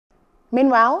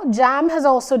Meanwhile, JAMB has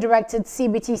also directed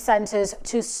CBT Centres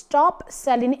to stop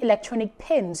selling electronic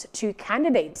pins to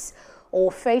candidates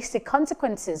or face the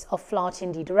consequences of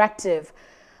flouting the directive.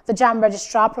 The JAMB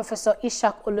Registrar, Professor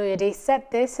Ishak Oloyede, said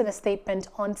this in a statement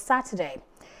on Saturday.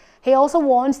 He also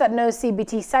warned that no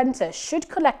CBT centre should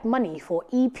collect money for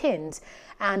e-pins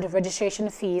and registration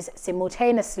fees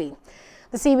simultaneously.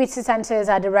 The CBT centres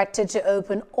are directed to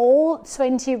open all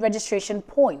 20 registration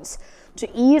points to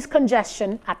ease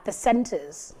congestion at the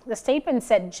centres. The statement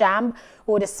said JAMB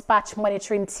will dispatch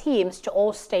monitoring teams to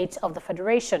all states of the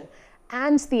Federation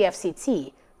and the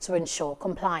FCT to ensure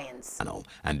compliance.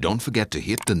 And don't forget to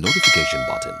hit the notification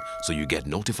button so you get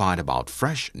notified about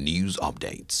fresh news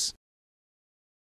updates.